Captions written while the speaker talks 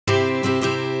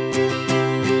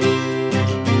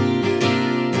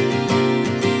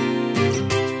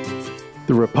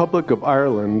Republic of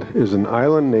Ireland is an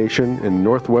island nation in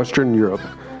northwestern Europe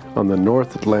on the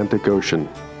North Atlantic Ocean.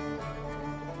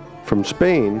 From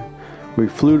Spain, we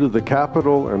flew to the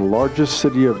capital and largest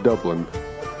city of Dublin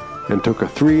and took a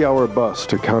 3-hour bus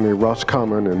to County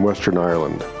Roscommon in Western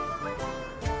Ireland.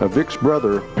 Avic's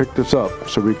brother picked us up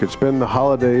so we could spend the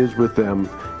holidays with them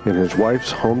in his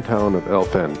wife's hometown of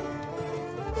Elphin.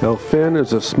 Elphin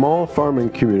is a small farming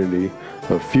community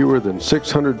of fewer than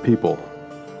 600 people.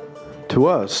 To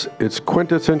us, it's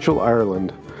quintessential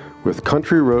Ireland with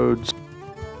country roads,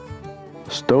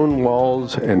 stone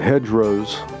walls and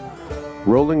hedgerows,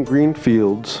 rolling green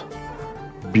fields,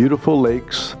 beautiful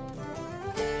lakes,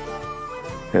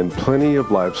 and plenty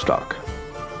of livestock.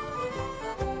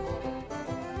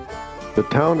 The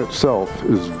town itself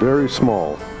is very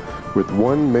small, with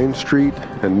one main street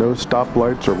and no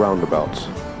stoplights or roundabouts.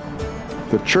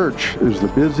 The church is the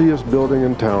busiest building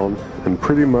in town and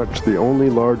pretty much the only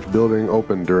large building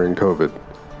open during COVID.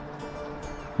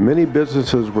 Many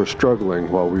businesses were struggling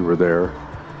while we were there,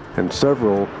 and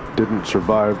several didn't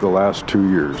survive the last 2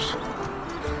 years.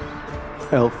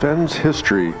 Elphin's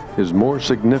history is more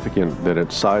significant than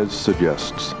its size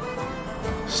suggests.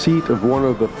 Seat of one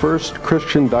of the first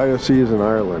Christian dioceses in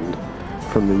Ireland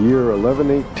from the year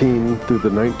 1118 through the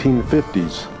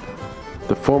 1950s,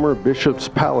 the former bishop's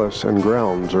palace and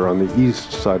grounds are on the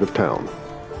east side of town.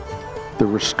 The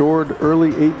restored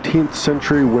early 18th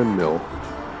century windmill,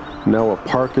 now a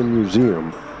park and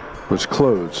museum, was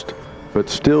closed, but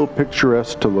still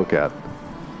picturesque to look at.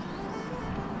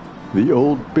 The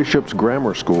old bishop's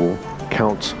grammar school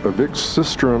counts Avic's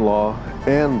sister-in-law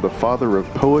and the father of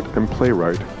poet and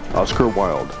playwright Oscar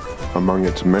Wilde among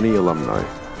its many alumni.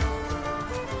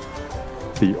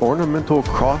 The ornamental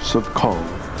Cross of Cong,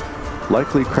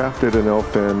 likely crafted in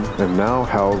Elphin and now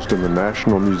housed in the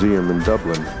National Museum in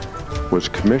Dublin, was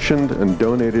commissioned and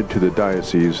donated to the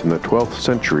diocese in the 12th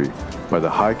century by the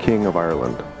High King of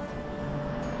Ireland.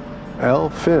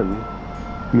 Elphin,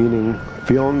 meaning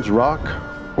Fion's Rock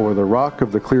or the Rock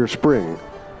of the Clear Spring,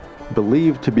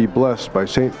 believed to be blessed by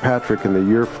St. Patrick in the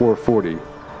year 440,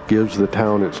 gives the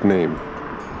town its name.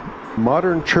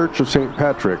 Modern Church of St.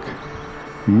 Patrick,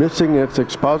 missing its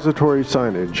expository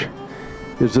signage,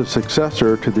 is a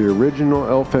successor to the original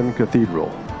Elphin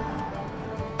Cathedral.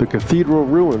 The cathedral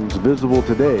ruins visible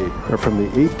today are from the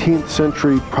 18th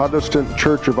century Protestant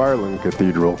Church of Ireland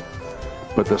Cathedral,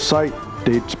 but the site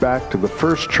dates back to the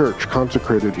first church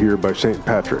consecrated here by St.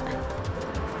 Patrick.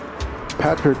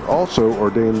 Patrick also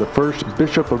ordained the first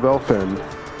bishop of Elphin,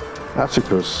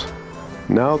 Avic,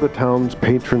 now the town's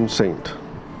patron saint.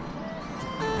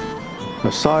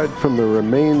 Aside from the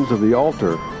remains of the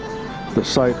altar, the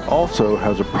site also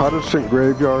has a Protestant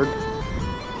graveyard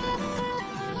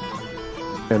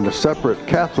and a separate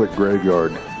Catholic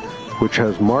graveyard, which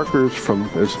has markers from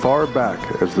as far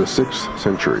back as the 6th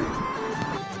century.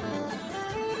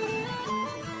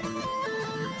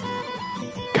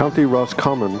 County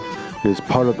Roscommon is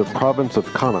part of the province of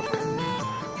Connacht,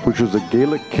 which was a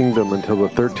Gaelic kingdom until the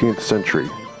 13th century,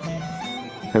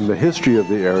 and the history of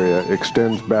the area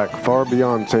extends back far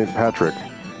beyond St. Patrick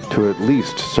to at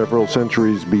least several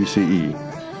centuries BCE.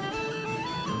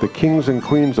 The kings and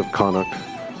queens of Connacht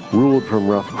ruled from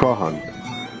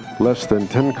Rathcroghan, less than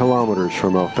 10 kilometers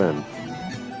from Elphin.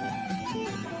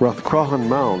 Rathcroghan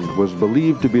Mound was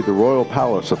believed to be the royal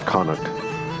palace of Connacht,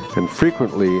 and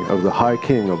frequently of the High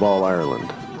King of all Ireland.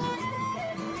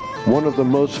 One of the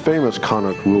most famous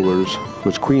Connacht rulers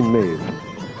was Queen Maeve,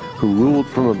 who ruled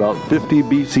from about 50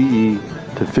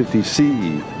 BCE to 50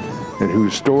 CE, and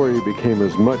whose story became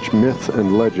as much myth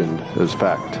and legend as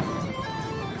fact.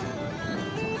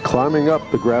 Climbing up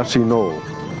the grassy knoll,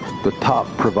 the top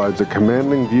provides a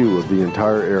commanding view of the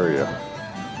entire area.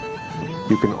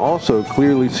 You can also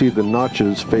clearly see the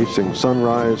notches facing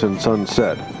sunrise and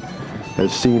sunset,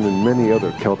 as seen in many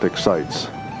other Celtic sites.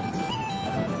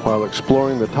 While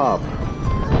exploring the top,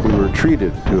 we were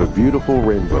treated to a beautiful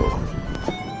rainbow.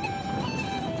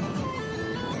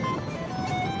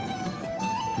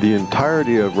 The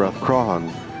entirety of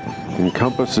Rathcroghan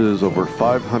encompasses over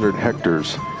 500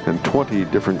 hectares and 20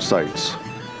 different sites,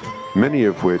 many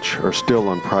of which are still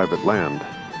on private land.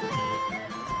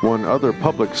 One other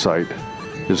public site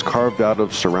is carved out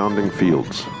of surrounding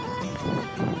fields.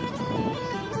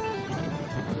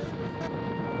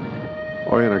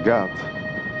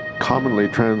 Oinegath, commonly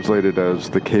translated as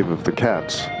the Cave of the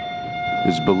Cats,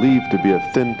 is believed to be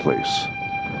a thin place,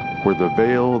 where the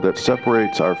veil that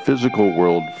separates our physical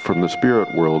world from the spirit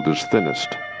world is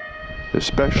thinnest,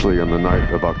 especially on the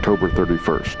night of October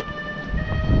 31st.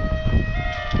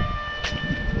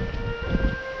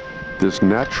 This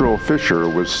natural fissure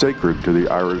was sacred to the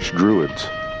Irish Druids,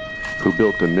 who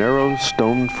built a narrow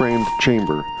stone-framed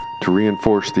chamber to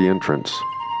reinforce the entrance,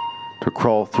 to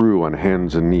crawl through on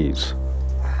hands and knees.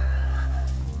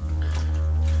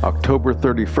 October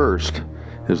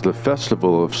 31st is the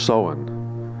festival of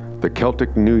Samhain, the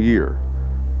Celtic New Year,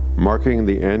 marking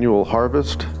the annual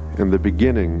harvest and the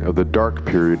beginning of the dark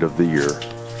period of the year.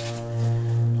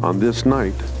 On this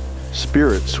night,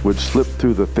 spirits would slip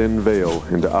through the thin veil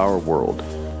into our world.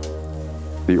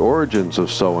 The origins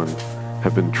of Samhain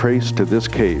have been traced to this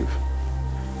cave,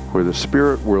 where the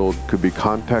spirit world could be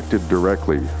contacted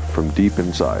directly from deep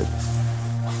inside.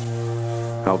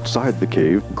 Outside the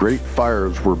cave, great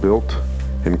fires were built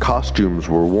and costumes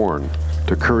were worn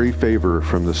to curry favor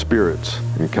from the spirits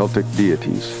and Celtic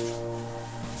deities.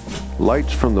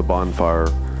 Lights from the bonfire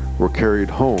were carried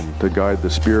home to guide the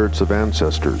spirits of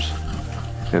ancestors,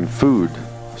 and food,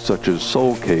 such as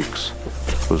soul cakes,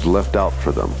 was left out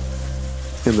for them.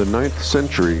 In the 9th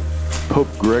century,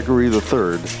 Pope Gregory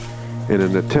III, in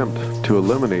an attempt to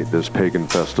eliminate this pagan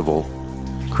festival,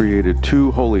 created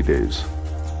 2 holy days,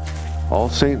 All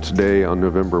Saints' Day on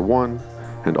November 1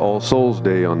 and All Souls'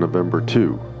 Day on November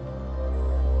 2.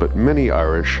 But many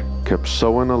Irish kept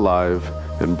Samhain alive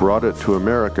and brought it to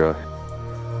America,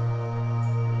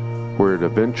 where it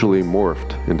eventually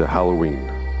morphed into Halloween.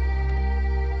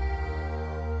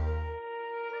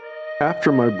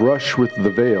 After my brush with the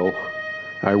veil,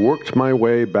 I worked my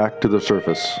way back to the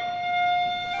surface.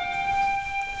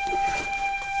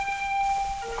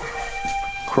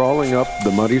 Crawling up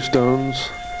the muddy stones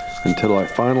until I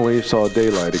finally saw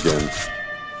daylight again.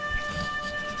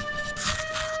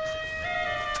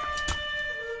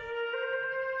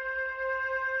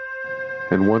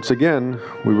 And once again,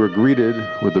 we were greeted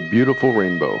with a beautiful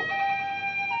rainbow.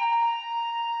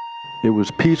 It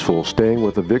was peaceful staying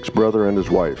with Avic's brother and his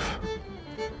wife.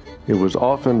 It was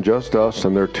often just us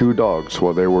and their 2 dogs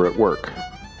while they were at work.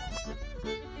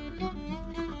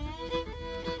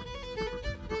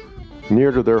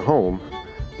 Near to their home,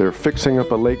 they're fixing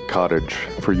up a lake cottage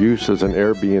for use as an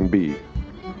Airbnb,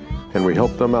 and we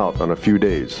helped them out on a few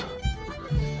days.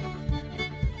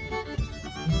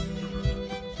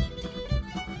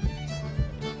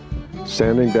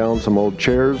 Sanding down some old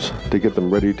chairs to get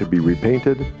them ready to be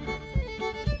repainted,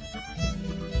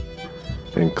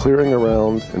 and clearing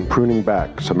around and pruning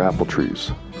back some apple trees.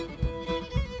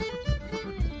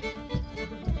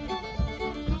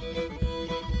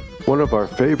 One of our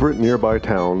favorite nearby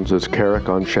towns is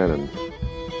Carrick-on-Shannon.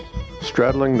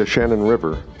 Straddling the Shannon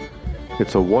River,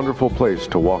 it's a wonderful place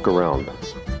to walk around.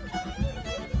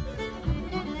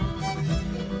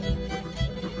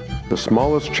 The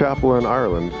smallest chapel in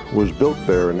Ireland was built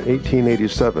there in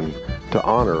 1887 to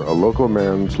honor a local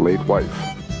man's late wife.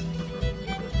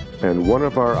 And one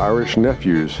of our Irish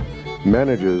nephews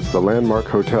manages the landmark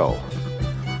hotel.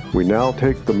 We now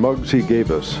take the mugs he gave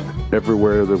us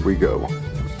everywhere that we go.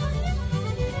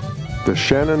 The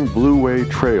Shannon Blue Way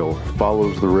Trail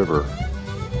follows the river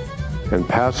and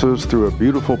passes through a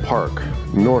beautiful park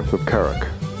north of Carrick,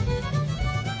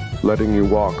 letting you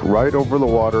walk right over the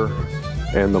water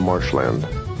and the marshland.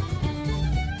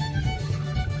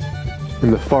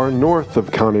 In the far north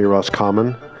of County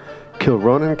Roscommon,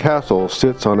 Kilronan Castle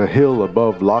sits on a hill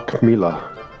above Loch Mila.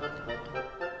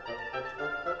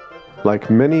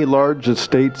 Like many large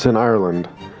estates in Ireland,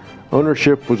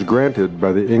 ownership was granted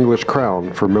by the English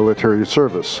Crown for military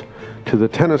service to the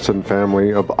Tennyson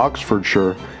family of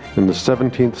Oxfordshire in the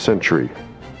 17th century.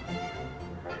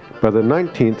 By the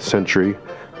 19th century,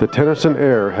 the Tennyson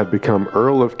heir had become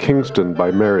Earl of Kingston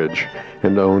by marriage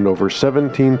and owned over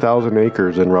 17,000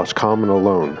 acres in Roscommon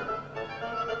alone.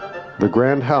 The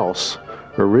Grand House,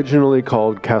 originally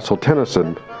called Castle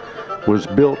Tennyson, was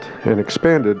built and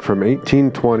expanded from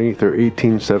 1820 through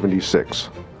 1876.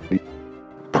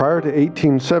 Prior to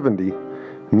 1870,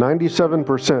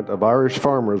 97% of Irish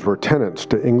farmers were tenants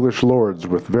to English lords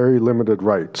with very limited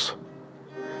rights.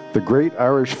 The Great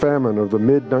Irish Famine of the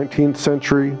mid-19th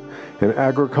century and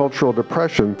agricultural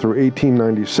depression through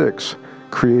 1896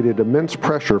 created immense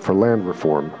pressure for land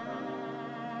reform.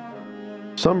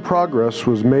 Some progress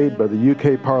was made by the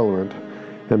UK Parliament,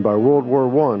 and by World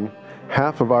War I,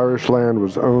 half of Irish land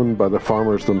was owned by the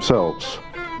farmers themselves.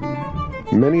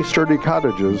 Many sturdy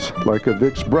cottages, like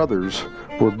Avic's brothers,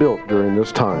 were built during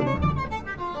this time.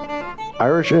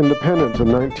 Irish independence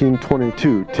in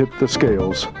 1922 tipped the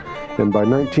scales, and by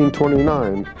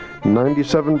 1929,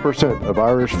 97% of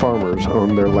Irish farmers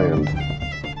owned their land.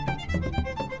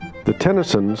 The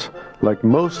Tennysons, like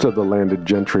most of the landed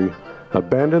gentry,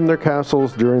 abandoned their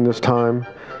castles during this time,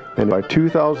 and by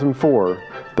 2004,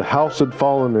 the house had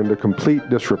fallen into complete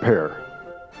disrepair.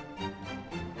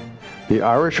 The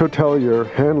Irish hotelier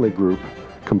Hanley Group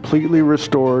completely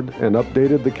restored and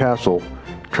updated the castle,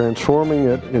 transforming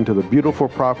it into the beautiful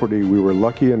property we were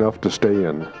lucky enough to stay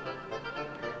in.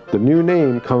 The new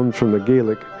name comes from the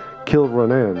Gaelic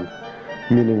Kilronan,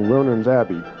 meaning Ronan's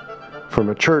Abbey, from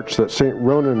a church that St.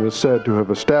 Ronan is said to have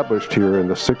established here in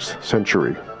the 6th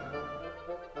century.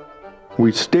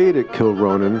 We stayed at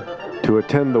Kilronan to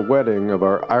attend the wedding of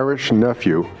our Irish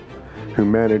nephew, who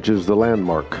manages the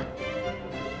landmark.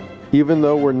 Even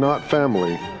though we're not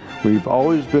family, we've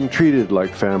always been treated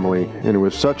like family, and it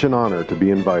was such an honor to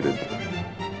be invited.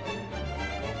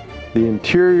 The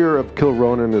interior of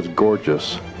Kilronan is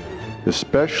gorgeous,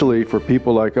 especially for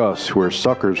people like us who are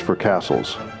suckers for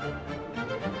castles.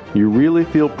 You really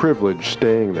feel privileged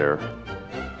staying there.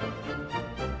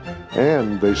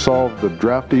 And they solved the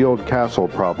drafty old castle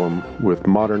problem with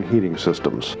modern heating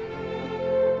systems.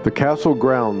 The castle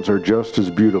grounds are just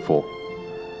as beautiful,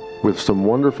 with some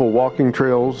wonderful walking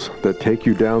trails that take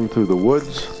you down through the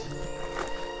woods,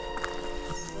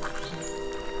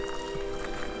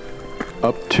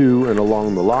 up to and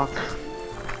along the loch,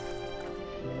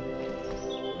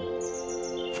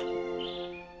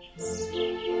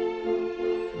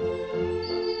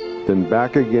 then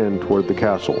back again toward the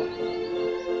castle.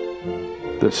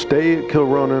 The stay at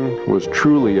Kilronan was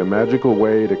truly a magical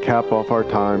way to cap off our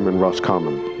time in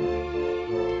Roscommon.